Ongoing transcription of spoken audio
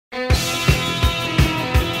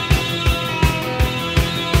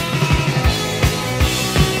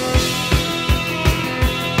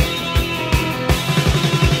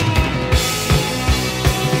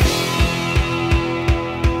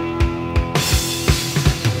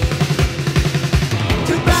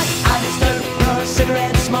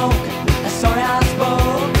smoke, sorry I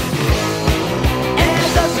spoke. And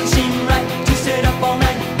it doesn't seem right to sit up all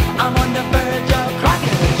night. I'm on the verge of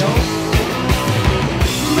cracking a joke.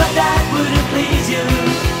 But that wouldn't please you,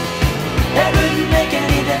 it wouldn't make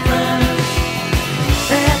any difference.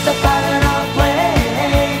 It's a pattern of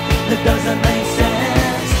play that doesn't make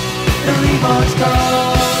sense. The remorse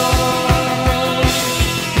code.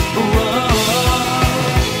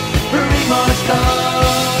 Remorse code.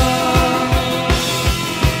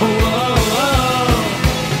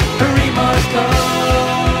 Remorse code.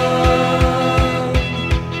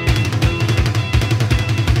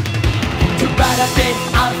 Too bad I stayed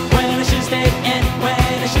out when I should stay in, when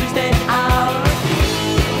I should stay out.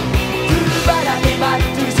 Too bad I came back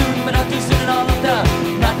too soon, but not too soon enough to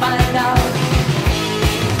not find out.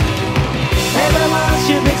 Everyone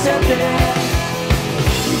should accept it,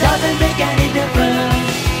 doesn't make any difference.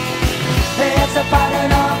 It's a pattern